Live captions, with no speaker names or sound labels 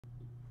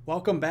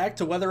Welcome back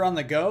to Weather on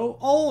the Go,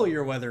 all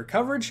your weather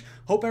coverage.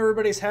 Hope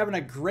everybody's having a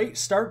great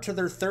start to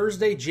their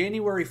Thursday,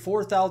 January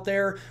 4th out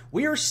there.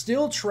 We are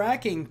still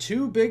tracking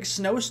two big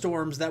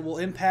snowstorms that will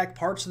impact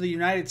parts of the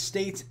United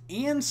States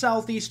and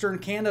southeastern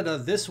Canada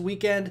this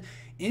weekend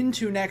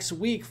into next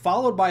week,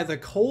 followed by the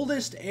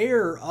coldest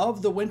air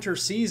of the winter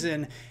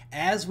season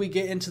as we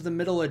get into the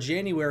middle of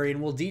January,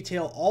 and we'll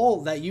detail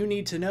all that you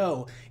need to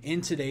know in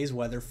today's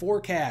weather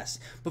forecast.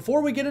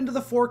 Before we get into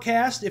the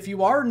forecast, if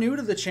you are new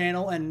to the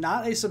channel and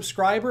not a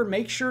subscriber,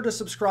 make sure to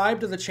subscribe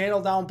to the channel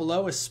down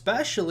below,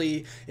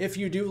 especially if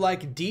you do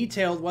like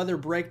detailed weather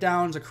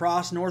breakdowns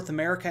across North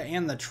America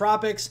and the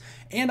tropics.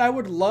 And I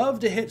would love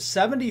to hit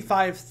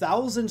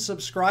 75,000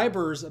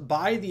 subscribers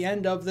by the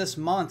end of this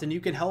month, and you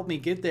can help me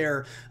get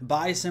there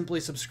by simply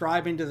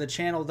subscribing to the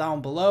channel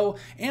down below,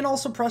 and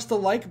also press the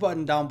like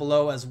button down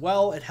below as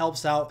well. It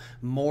helps out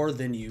more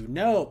than you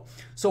know.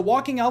 So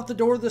walking out the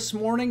door this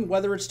morning,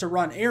 whether it's to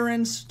run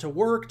errands, to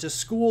work, to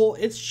school,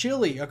 it's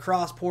chilly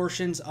across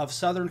portions of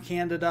southern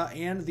Canada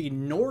and the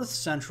north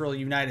central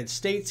United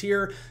States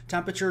here.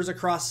 Temperatures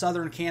across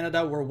southern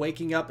Canada were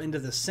waking up into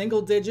the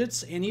single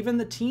digits and even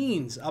the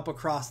teens up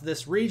across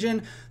this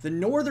region. The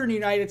northern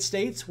United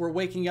States were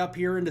waking up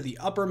here into the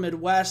upper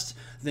Midwest,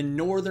 the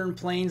northern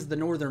plains, the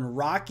northern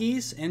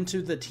Rockies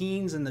into the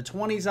teens and the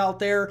 20s out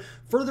there.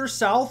 Further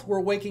south, we're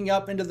waking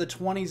up into the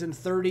 20s and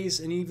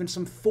 30s and even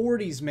some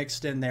 40s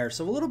mixed in there.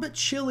 So a little bit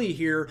chilly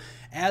here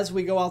as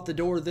we go out the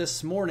door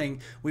this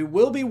morning. We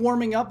will be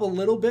warming up a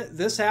little bit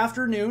this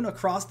afternoon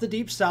across the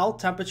deep south.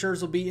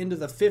 Temperatures will be into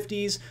the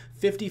 50s,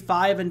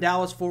 55 in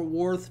Dallas-Fort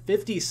Worth,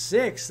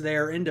 56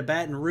 there into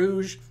Baton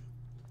Rouge,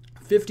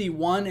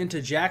 51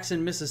 into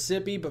Jackson,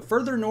 Mississippi, but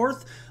further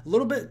north, a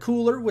little bit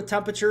cooler with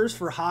temperatures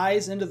for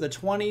highs into the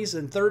 20s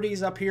and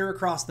 30s up here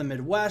across the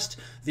Midwest,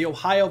 the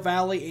Ohio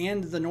Valley,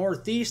 and the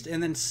Northeast,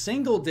 and then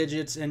single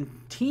digits and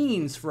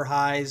teens for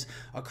highs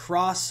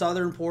across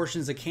southern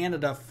portions of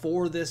Canada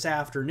for this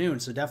afternoon.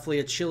 So definitely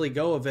a chilly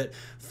go of it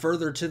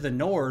further to the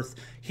north.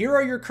 Here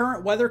are your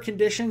current weather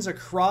conditions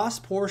across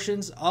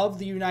portions of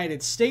the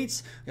United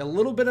States. A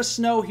little bit of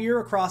snow here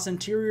across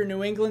interior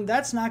New England.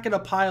 That's not going to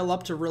pile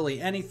up to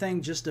really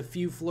anything, just a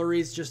few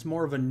flurries, just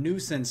more of a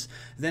nuisance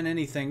than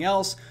anything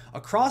else.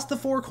 Across the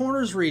Four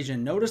Corners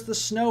region, notice the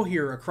snow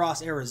here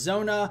across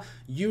Arizona,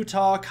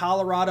 Utah,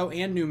 Colorado,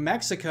 and New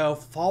Mexico,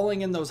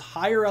 falling in those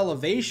higher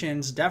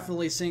elevations.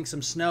 Definitely seeing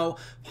some snow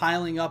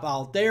piling up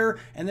out there,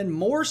 and then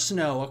more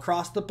snow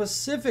across the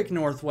Pacific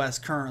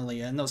Northwest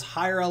currently, and those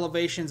higher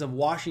elevations of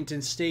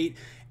Washington State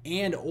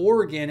and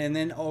Oregon, and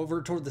then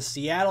over toward the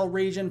Seattle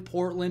region,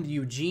 Portland,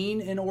 Eugene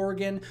in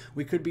Oregon.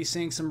 We could be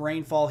seeing some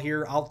rainfall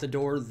here out the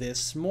door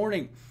this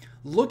morning.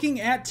 Looking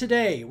at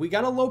today, we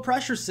got a low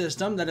pressure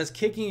system that is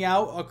kicking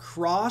out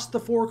across the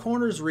Four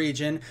Corners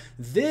region.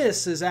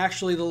 This is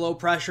actually the low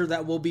pressure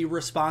that will be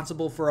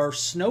responsible for our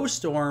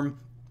snowstorm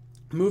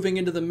moving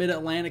into the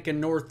mid-Atlantic and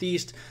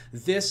Northeast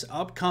this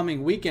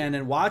upcoming weekend.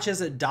 And watch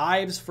as it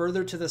dives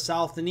further to the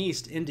south and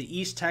east into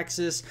East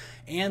Texas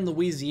and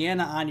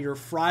Louisiana on your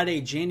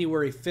Friday,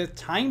 January 5th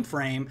time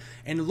frame.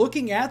 And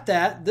looking at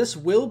that, this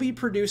will be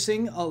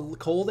producing a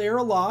cold air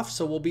aloft,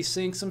 so we'll be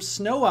seeing some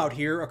snow out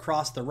here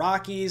across the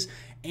Rockies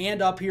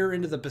and up here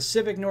into the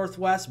Pacific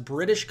Northwest,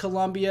 British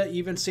Columbia,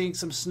 even seeing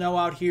some snow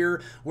out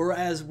here,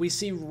 whereas we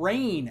see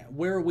rain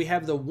where we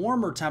have the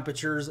warmer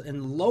temperatures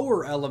and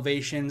lower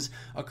elevations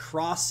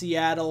across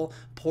Seattle,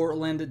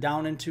 Portland,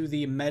 down into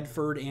the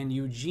Medford and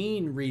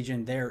Eugene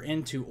region there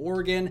into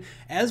Oregon.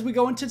 As we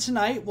go into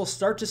tonight, we'll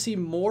start to see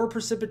more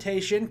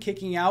precipitation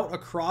kicking out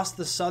across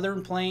the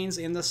southern plains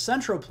and the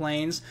central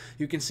plains.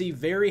 You can see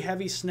very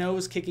heavy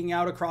snows kicking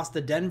out across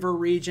the Denver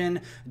region,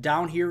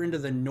 down here into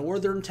the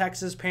northern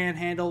Texas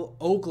Panhandle,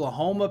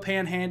 Oklahoma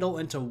Panhandle,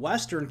 into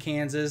western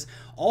Kansas.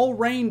 All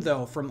rain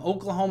though from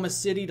Oklahoma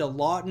City to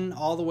Lawton,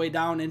 all the way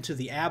down into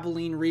the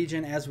Abilene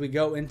region as we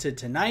go into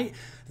tonight.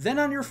 Then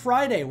on your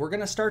Friday, we're going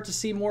to start to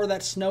see more of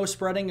that snow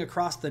spreading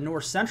across the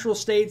north central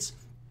states,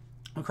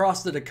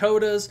 across the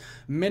Dakotas,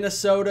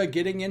 Minnesota,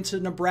 getting into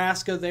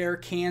Nebraska there,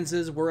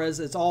 Kansas, whereas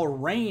it's all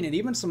rain and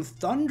even some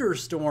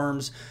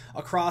thunderstorms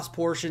across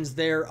portions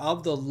there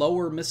of the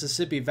lower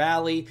Mississippi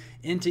Valley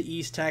into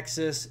East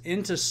Texas,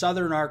 into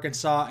southern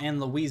Arkansas and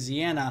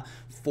Louisiana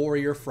for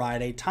your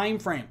Friday time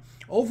frame.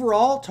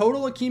 Overall,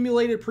 total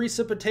accumulated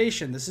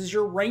precipitation. This is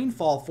your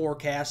rainfall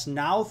forecast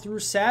now through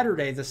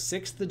Saturday, the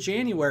 6th of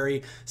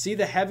January. See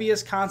the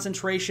heaviest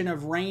concentration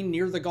of rain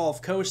near the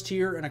Gulf Coast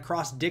here and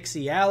across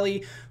Dixie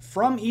Alley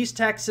from East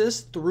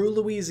Texas through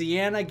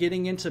Louisiana,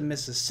 getting into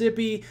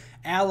Mississippi,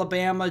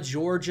 Alabama,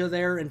 Georgia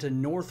there, into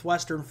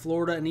northwestern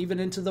Florida, and even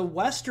into the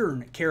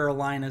western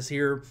Carolinas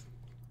here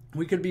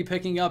We could be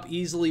picking up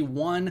easily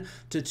 1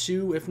 to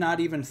 2, if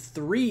not even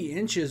 3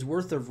 inches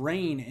worth of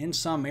rain in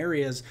some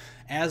areas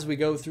as we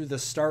go through the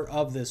start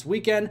of this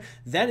weekend.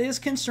 That is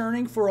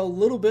concerning for a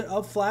little bit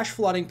of flash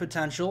flooding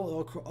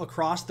potential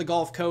across the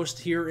Gulf Coast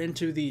here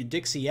into the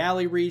Dixie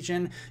Alley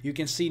region. You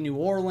can see New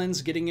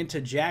Orleans getting into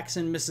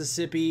Jackson,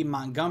 Mississippi,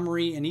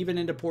 Montgomery, and even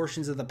into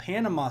portions of the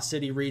Panama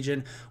City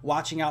region.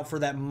 Watching out for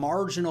that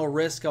marginal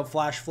risk of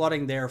flash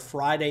flooding there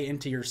Friday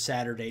into your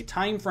Saturday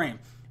time frame.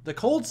 The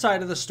cold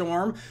side of the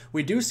storm,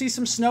 we do see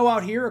some snow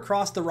out here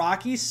across the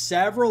Rockies,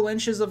 several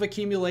inches of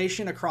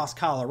accumulation across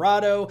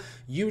Colorado,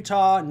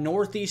 Utah,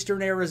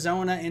 northeastern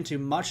Arizona into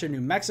much of New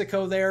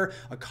Mexico there.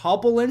 A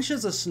couple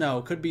inches of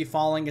snow could be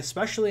falling,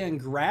 especially on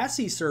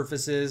grassy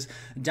surfaces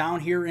down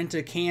here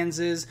into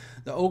Kansas,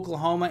 the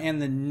Oklahoma,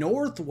 and the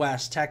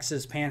northwest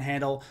Texas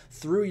panhandle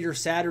through your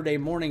Saturday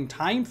morning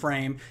time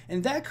frame.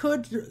 And that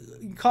could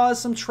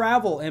cause some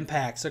travel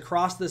impacts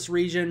across this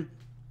region,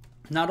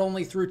 not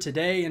only through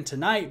today and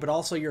tonight, but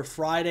also your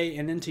Friday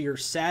and into your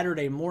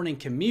Saturday morning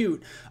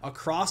commute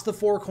across the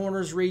Four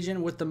Corners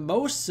region, with the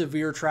most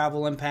severe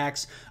travel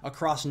impacts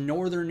across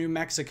northern New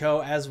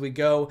Mexico as we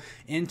go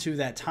into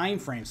that time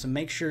frame. So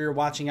make sure you're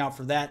watching out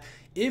for that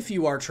if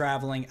you are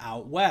traveling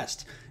out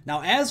west.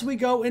 Now, as we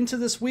go into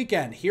this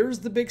weekend, here's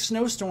the big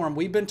snowstorm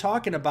we've been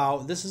talking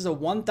about. This is a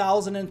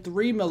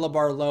 1,003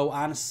 millibar low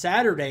on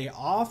Saturday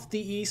off the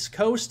East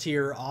Coast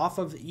here, off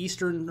of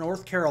eastern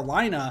North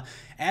Carolina.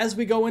 As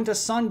we go into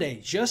Sunday,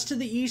 just to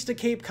the east of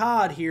Cape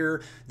Cod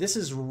here, this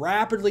is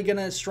rapidly going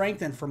to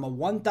strengthen from a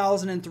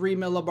 1,003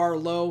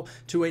 millibar low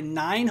to a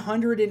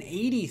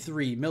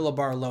 983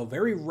 millibar low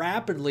very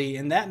rapidly,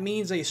 and that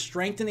means a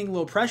strengthening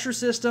low pressure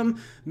system,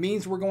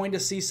 means we're going to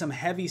see some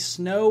heavy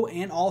snow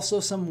and also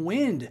some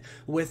wind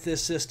with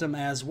this system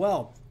as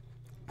well.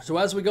 So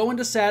as we go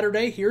into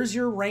Saturday, here's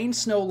your rain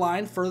snow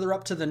line further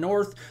up to the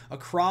north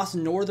across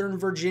northern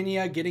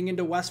Virginia, getting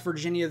into West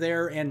Virginia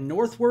there and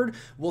northward.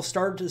 We'll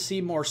start to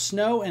see more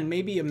snow and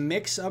maybe a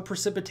mix of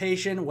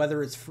precipitation,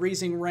 whether it's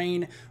freezing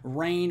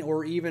rain,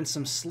 or even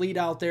some sleet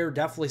out there.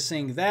 Definitely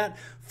seeing that.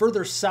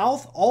 Further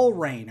south, all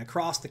rain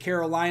across the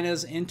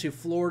Carolinas into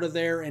Florida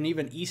there and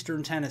even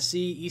eastern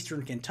Tennessee,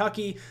 eastern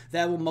Kentucky.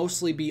 That will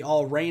mostly be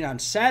all rain on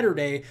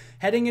Saturday.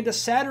 Heading into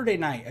Saturday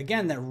night,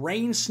 again, that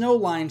rain snow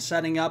line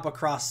setting up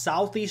across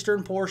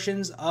southeastern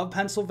portions of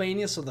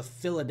Pennsylvania, so the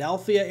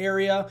Philadelphia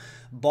area,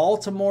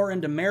 Baltimore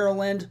into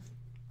Maryland,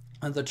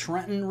 the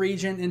Trenton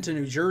region into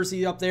New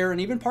Jersey up there, and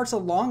even parts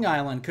of Long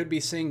Island could be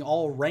seeing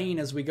all rain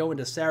as we go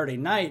into Saturday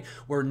night.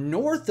 We're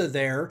north of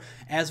there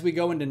as we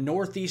go into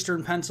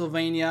northeastern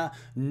Pennsylvania,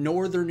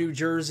 northern New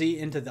Jersey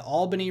into the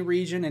Albany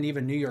region, and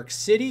even New York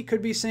City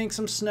could be seeing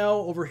some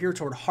snow over here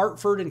toward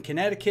Hartford and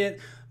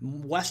Connecticut,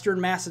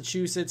 western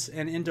Massachusetts,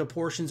 and into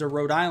portions of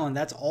Rhode Island.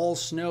 That's all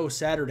snow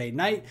Saturday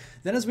night.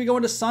 Then as we go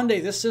into Sunday,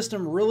 this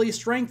system really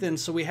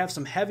strengthens, so we have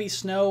some heavy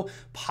snow,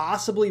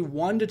 possibly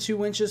 1 to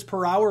 2 inches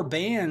per hour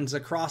bands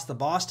across the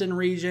Boston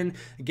region,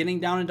 getting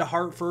down into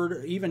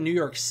Hartford, even New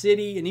York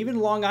City, and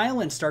even Long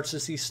Island starts to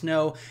see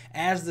snow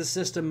as the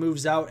system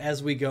moves out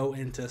as we go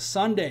into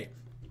Sunday.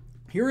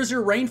 Here is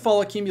your rainfall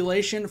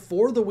accumulation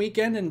for the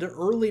weekend into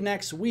early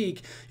next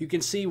week. You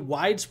can see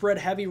widespread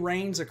heavy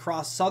rains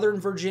across southern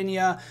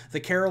Virginia,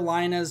 the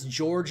Carolinas,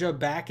 Georgia,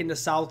 back into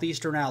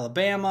southeastern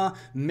Alabama,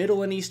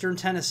 middle and eastern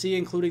Tennessee,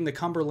 including the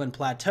Cumberland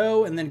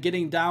Plateau, and then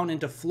getting down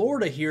into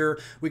Florida here,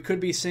 we could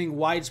be seeing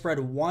widespread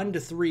 1 to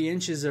 3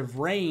 inches of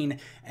rain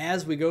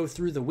as we go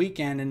through the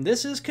weekend. And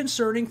this is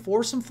concerning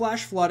for some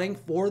flash flooding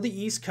for the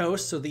East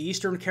Coast, so the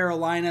eastern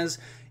Carolinas,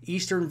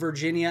 eastern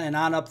Virginia, and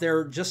on up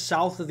there just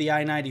south of the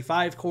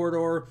I-95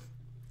 corridor.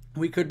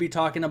 We could be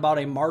talking about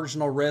a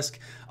marginal risk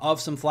of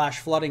some flash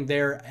flooding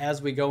there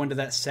as we go into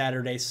that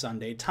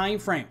Saturday-Sunday time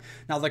frame.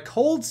 Now, the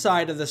cold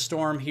side of the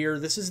storm here,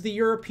 this is the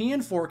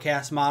European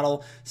forecast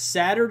model,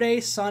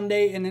 Saturday,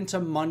 Sunday, and into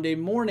Monday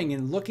morning.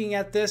 And looking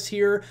at this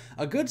here,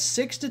 a good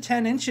 6 to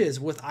 10 inches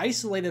with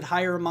isolated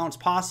higher amounts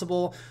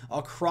possible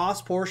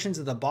across portions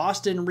of the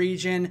Boston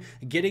region,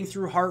 getting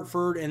through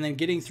Hartford, and then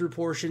getting through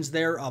portions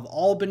there of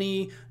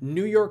Albany,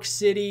 New York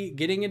City,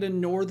 getting into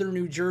northern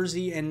New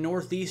Jersey and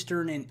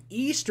northeastern and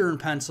eastern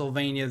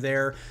Pennsylvania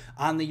there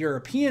on the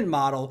European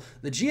model.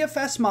 The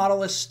GFS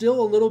model is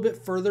still a little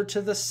bit further to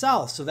the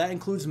south, so that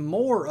includes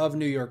more of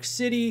New York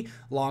City,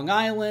 Long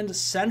Island,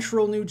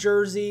 central New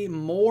Jersey,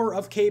 more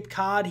of Cape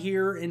Cod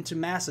here into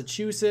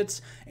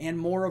Massachusetts, and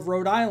more of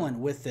Rhode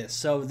Island with this.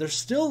 So there's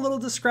still a little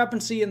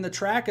discrepancy in the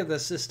track of the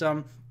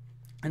system,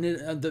 and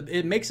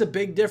it makes a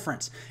big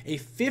difference. A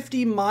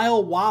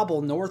 50-mile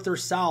wobble north or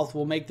south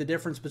will make the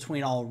difference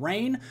between all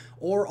rain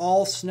or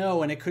all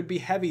snow, and it could be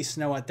heavy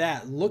snow at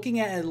that. Looking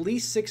at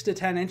least 6 to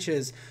 10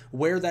 inches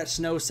where that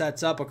snow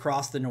sets up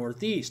across the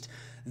Northeast.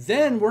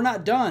 Then we're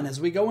not done. As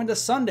we go into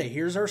Sunday,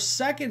 here's our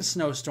second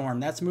snowstorm.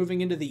 That's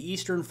moving into the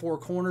eastern Four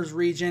Corners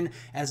region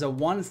as a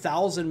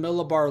 1,000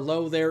 millibar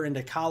low there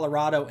into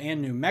Colorado and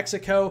New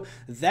Mexico.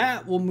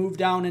 That will move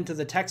down into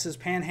the Texas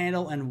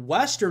Panhandle and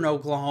western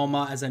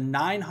Oklahoma as a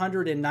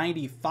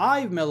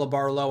 995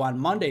 millibar low on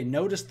Monday.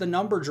 Notice the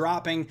number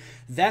dropping.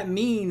 That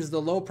means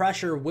the low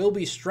pressure will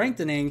be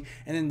strengthening,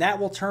 and then that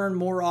will turn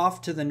more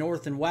off to the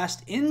north and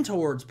west in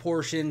towards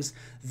portions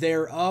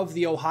there of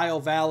the Ohio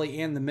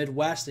Valley and the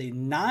Midwest. A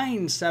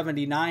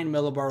 979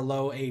 millibar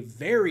low, a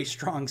very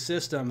strong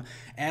system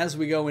as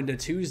we go into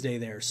Tuesday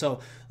there. So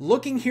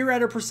looking here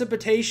at our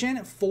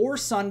precipitation for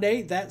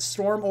Sunday, that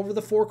storm over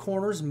the Four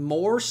Corners,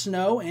 more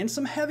snow and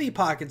some heavy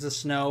pockets of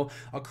snow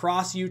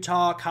across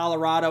Utah,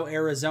 Colorado,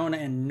 Arizona,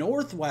 and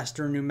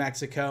northwestern New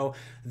Mexico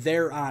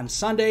there on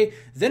Sunday.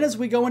 Then as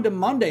we go into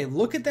Monday,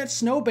 look at that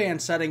snow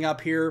band setting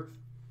up here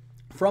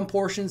from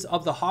portions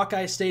of the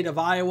Hawkeye State of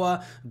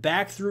Iowa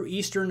back through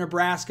eastern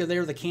Nebraska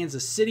there, the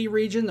Kansas City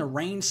region. The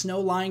rain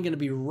snow line going to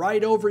be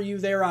right over you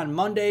there on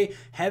Monday.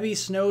 Heavy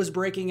snows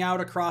breaking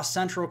out across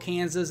central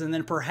Kansas, and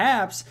then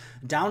perhaps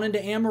down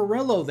into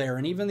Amarillo there,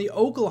 and even the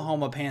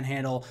Oklahoma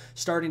Panhandle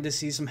starting to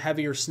see some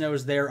heavier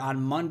snows there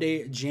on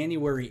Monday,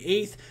 January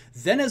 8th.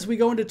 Then as we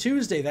go into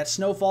Tuesday, that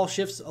snowfall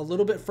shifts a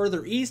little bit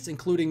further east,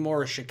 including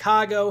more of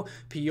Chicago,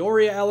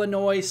 Peoria,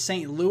 Illinois,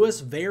 St. Louis,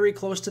 very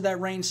close to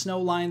that rain snow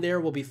line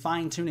there. We'll be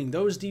fine-tuning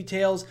those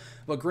details.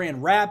 But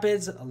Grand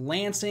Rapids,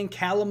 Lansing,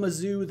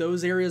 Kalamazoo,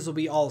 those areas will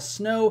be all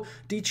snow.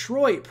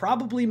 Detroit,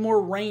 probably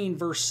more rain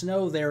versus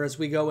snow there as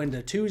we go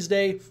into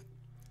Tuesday.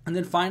 And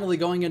then finally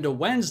going into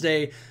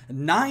Wednesday,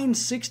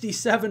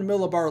 967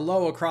 millibar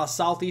low across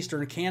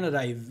southeastern Canada,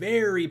 a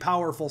very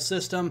powerful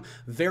system,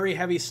 very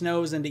heavy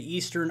snows into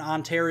eastern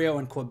Ontario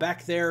and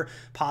Quebec there,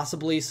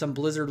 possibly some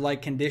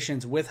blizzard-like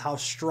conditions with how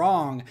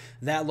strong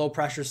that low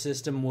pressure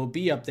system will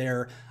be up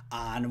there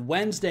on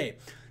Wednesday.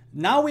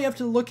 Now we have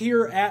to look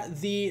here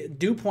at the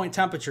dew point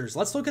temperatures.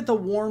 Let's look at the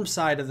warm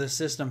side of the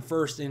system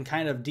first and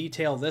kind of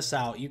detail this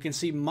out. You can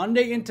see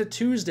Monday into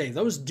Tuesday,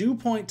 those dew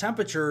point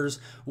temperatures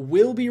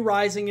will be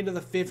rising into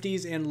the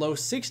 50s and low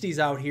 60s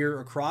out here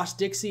across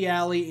Dixie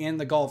Alley and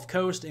the Gulf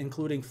Coast,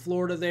 including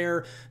Florida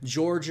there,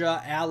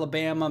 Georgia,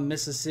 Alabama,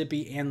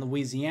 Mississippi, and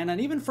Louisiana,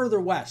 and even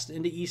further west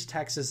into East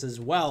Texas as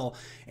well.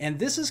 And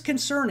this is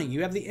concerning.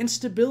 You have the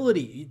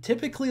instability. You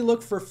typically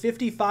look for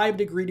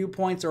 55-degree dew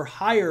points or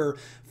higher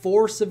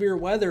for severe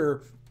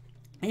weather.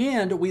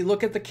 And we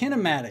look at the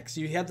kinematics.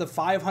 You have the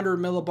 500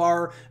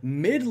 millibar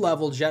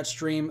mid-level jet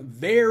stream,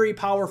 very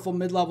powerful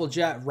mid-level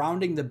jet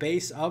rounding the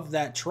base of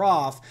that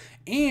trough.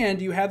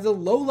 And you have the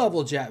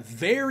low-level jet,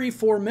 very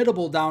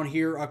formidable down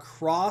here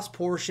across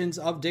portions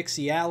of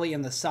Dixie Alley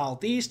in the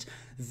southeast.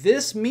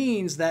 This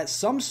means that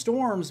some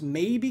storms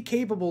may be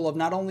capable of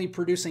not only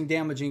producing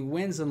damaging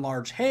winds and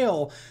large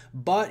hail,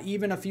 but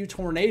even a few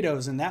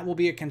tornadoes, and that will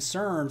be a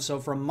concern. So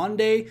from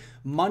Monday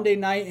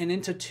night, and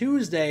into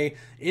Tuesday,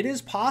 it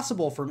is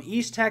possible from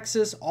East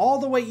Texas all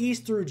the way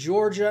east through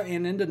Georgia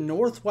and into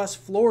northwest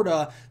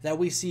Florida that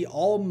we see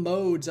all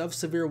modes of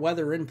severe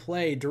weather in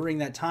play during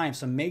that time.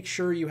 So make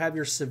sure you have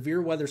your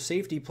severe weather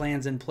safety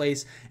plans in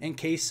place in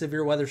case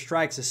severe weather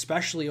strikes,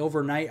 especially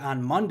overnight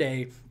on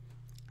Monday.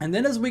 And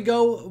then as we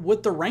go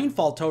with the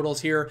rainfall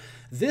totals here,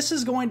 this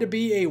is going to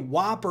be a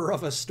whopper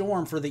of a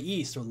storm for the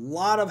east. A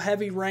lot of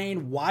heavy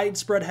rain,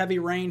 widespread heavy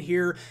rain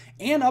here,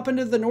 and up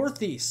into the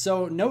northeast.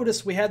 So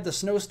notice we had the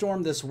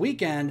snowstorm this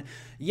weekend.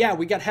 Yeah,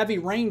 we got heavy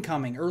rain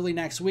coming early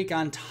next week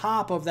on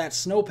top of that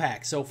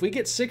snowpack. So if we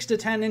get 6 to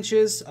 10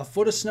 inches, a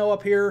foot of snow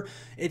up here,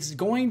 it's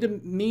going to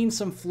mean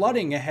some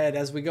flooding ahead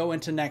as we go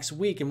into next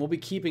week. And we'll be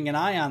keeping an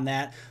eye on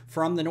that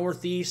from the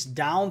northeast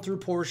down through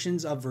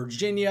portions of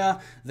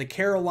Virginia, the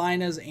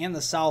Carolinas, and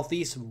the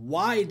southeast.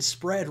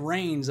 Widespread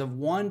rains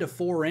of 1 to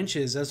 4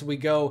 inches as we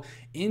go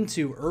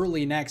into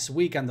early next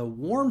week on the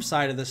warm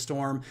side of the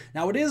storm.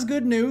 Now it is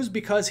good news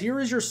because here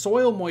is your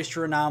soil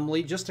moisture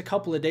anomaly. Just a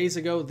couple of days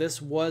ago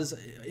this was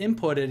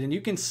inputted, and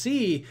you can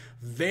see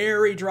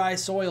very dry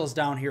soils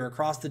down here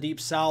across the deep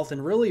south,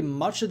 and really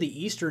much of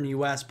the eastern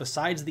US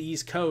besides the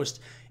East Coast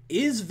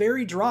is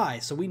very dry,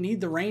 so we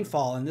need the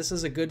rainfall, and this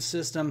is a good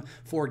system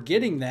for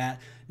getting that.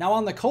 Now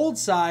on the cold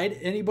side,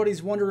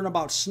 anybody's wondering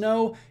about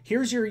snow,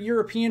 here's your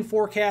European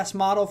forecast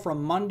model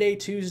from Monday,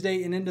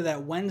 Tuesday, and into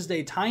that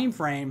Wednesday time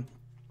frame.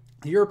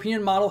 The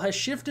European model has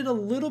shifted a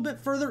little bit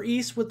further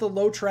east with the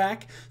low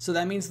track, so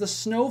that means the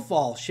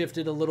snowfall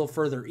shifted a little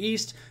further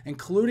east,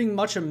 including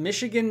much of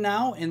Michigan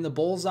now in the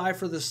bullseye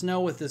for the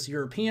snow with this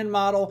European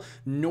model,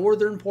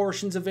 northern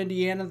portions of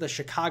Indiana, the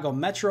Chicago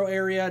metro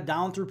area,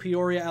 down through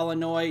Peoria,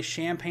 Illinois,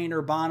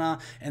 Champaign-Urbana,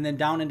 and then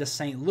down into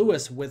St.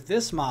 Louis with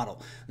this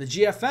model. The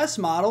GFS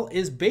model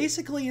is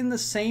basically in the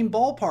same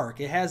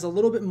ballpark. It has a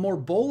little bit more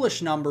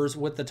bullish numbers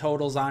with the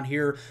totals on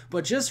here,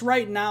 but just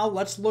right now,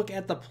 let's look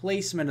at the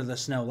placement of the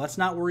snow. Let's let's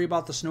not worry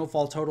about the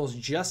snowfall totals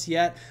just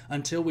yet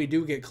until we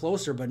do get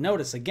closer. But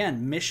notice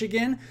again,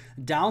 Michigan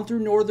down through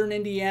northern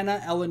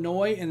Indiana,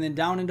 Illinois, and then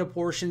down into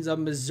portions of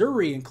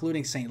Missouri,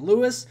 including St.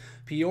 Louis,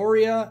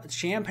 Peoria,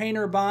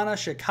 Champaign-Urbana,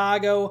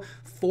 Chicago,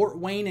 Fort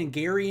Wayne and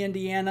Gary,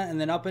 Indiana, and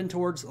then up in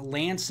towards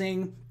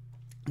Lansing,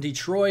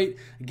 Detroit,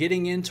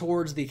 getting in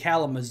towards the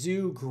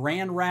Kalamazoo,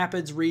 Grand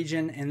Rapids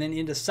region, and then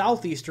into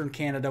southeastern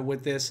Canada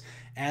with this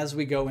as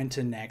we go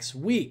into next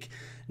week.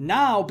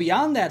 Now,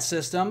 beyond that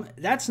system,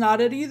 that's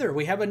not it either.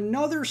 We have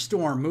another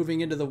storm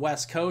moving into the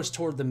west coast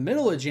toward the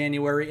middle of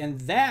January,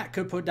 and that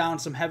could put down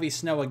some heavy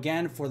snow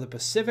again for the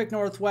Pacific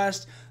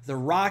Northwest, the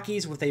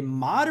Rockies, with a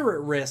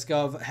moderate risk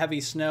of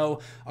heavy snow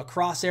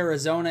across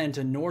Arizona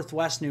into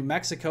northwest New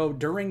Mexico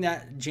during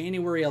that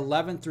January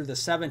 11th through the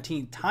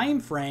 17th time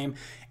frame.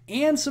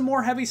 And some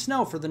more heavy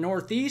snow for the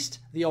Northeast,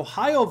 the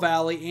Ohio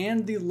Valley,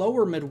 and the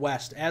lower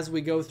Midwest as we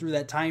go through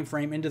that time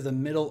frame into the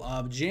middle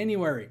of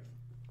January.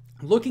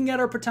 Looking at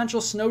our potential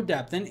snow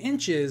depth in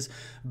inches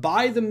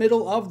by the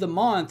middle of the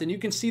month, and you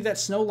can see that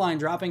snow line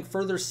dropping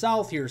further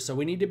south here, so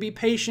we need to be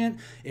patient.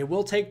 It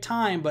will take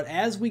time, but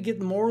as we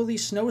get more of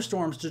these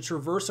snowstorms to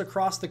traverse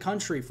across the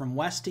country from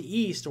west to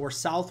east or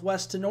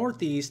southwest to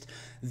northeast,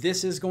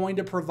 this is going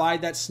to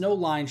provide that snow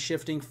line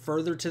shifting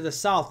further to the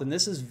south. And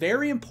this is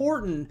very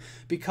important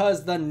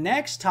because the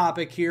next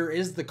topic here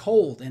is the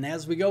cold. And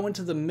as we go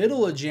into the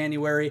middle of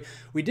January,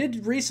 we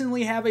did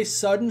recently have a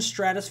sudden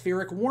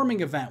stratospheric warming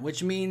event,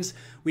 which means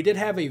we did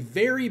have a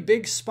very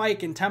big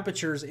spike in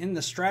temperatures in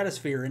the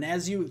stratosphere. And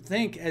as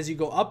you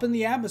go up in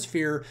the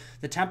atmosphere,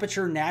 the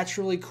temperature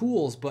naturally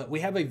cools. But we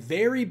have a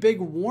very big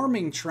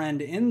warming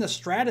trend in the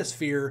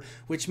stratosphere,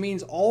 which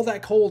means all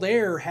that cold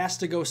air has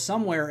to go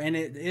somewhere, and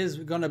it is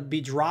going to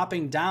be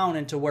dropping down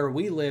into where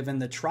we live in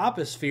the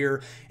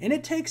troposphere. And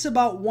it takes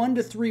about 1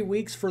 to 3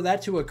 weeks for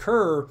that to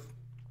occur.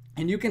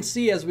 And you can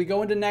see as we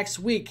go into next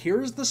week,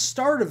 here's the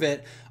start of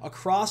it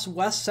across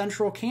west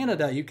central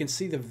Canada. You can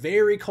see the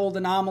very cold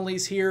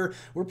anomalies here.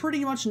 We're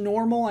pretty much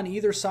normal on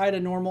either side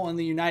of normal in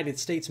the United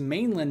States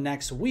mainland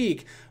next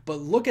week. But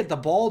look at the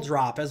ball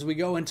drop as we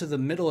go into the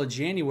middle of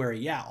January.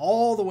 Yeah,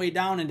 all the way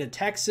down into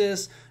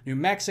Texas, New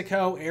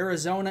Mexico,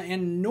 Arizona,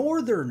 and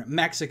northern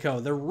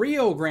Mexico, the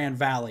Rio Grande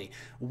Valley,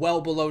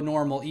 well below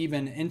normal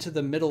even into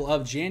the middle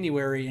of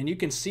January. And you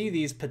can see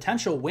these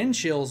potential wind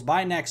chills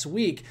by next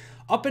week.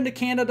 Up into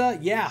Canada,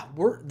 yeah,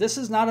 this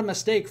is not a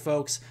mistake,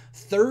 folks.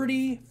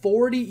 30,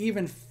 40,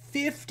 even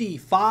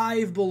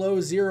 55 below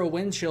zero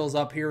wind chills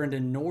up here into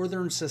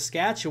northern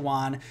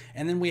Saskatchewan.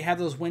 And then we have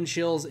those wind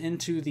chills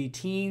into the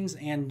teens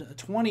and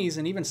 20s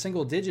and even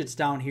single digits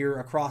down here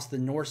across the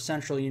north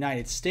central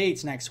United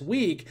States next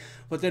week.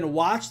 But then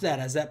watch that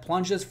as that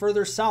plunges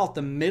further south,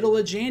 the middle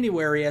of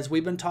January, as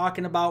we've been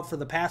talking about for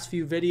the past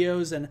few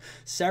videos and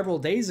several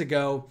days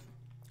ago.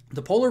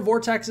 The polar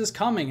vortex is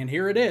coming, and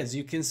here it is.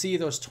 You can see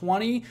those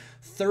 20,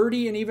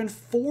 30, and even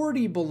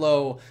 40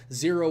 below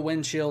zero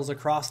wind chills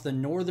across the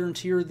northern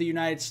tier of the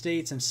United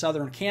States and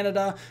southern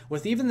Canada,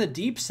 with even the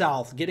deep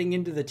south getting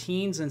into the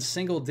teens and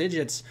single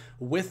digits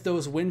with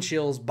those wind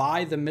chills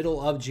by the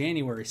middle of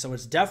January. So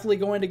it's definitely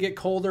going to get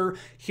colder.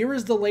 Here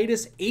is the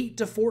latest 8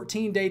 to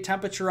 14 day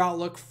temperature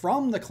outlook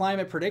from the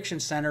Climate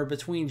Prediction Center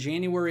between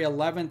January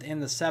 11th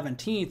and the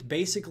 17th,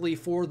 basically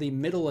for the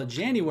middle of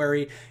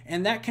January,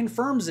 and that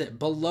confirms it.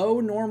 Below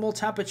normal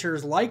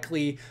temperatures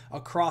likely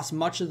across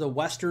much of the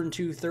western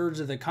 2/3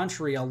 of the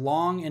country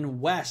along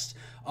and west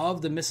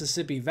of the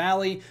Mississippi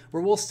Valley,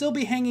 where we'll still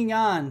be hanging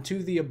on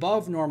to the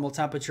above normal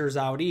temperatures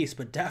out east,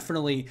 but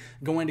definitely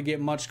going to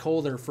get much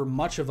colder for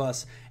much of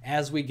us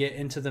as we get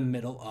into the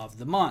middle of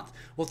the month.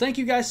 Well, thank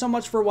you guys so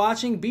much for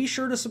watching. Be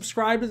sure to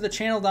subscribe to the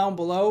channel down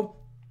below,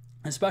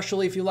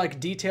 especially if you like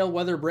detailed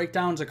weather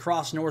breakdowns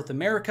across North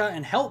America,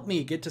 and help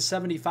me get to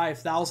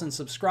 75,000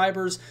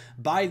 subscribers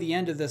by the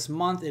end of this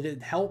month.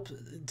 It'd help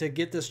to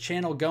get this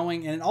channel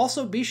going. And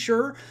also be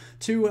sure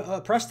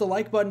to press the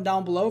like button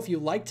down below if you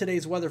like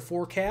today's weather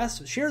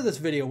forecast. Share this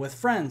video with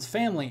friends,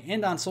 family,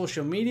 and on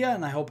social media,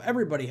 and I hope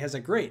everybody has a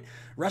great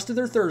rest of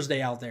their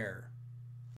Thursday out there.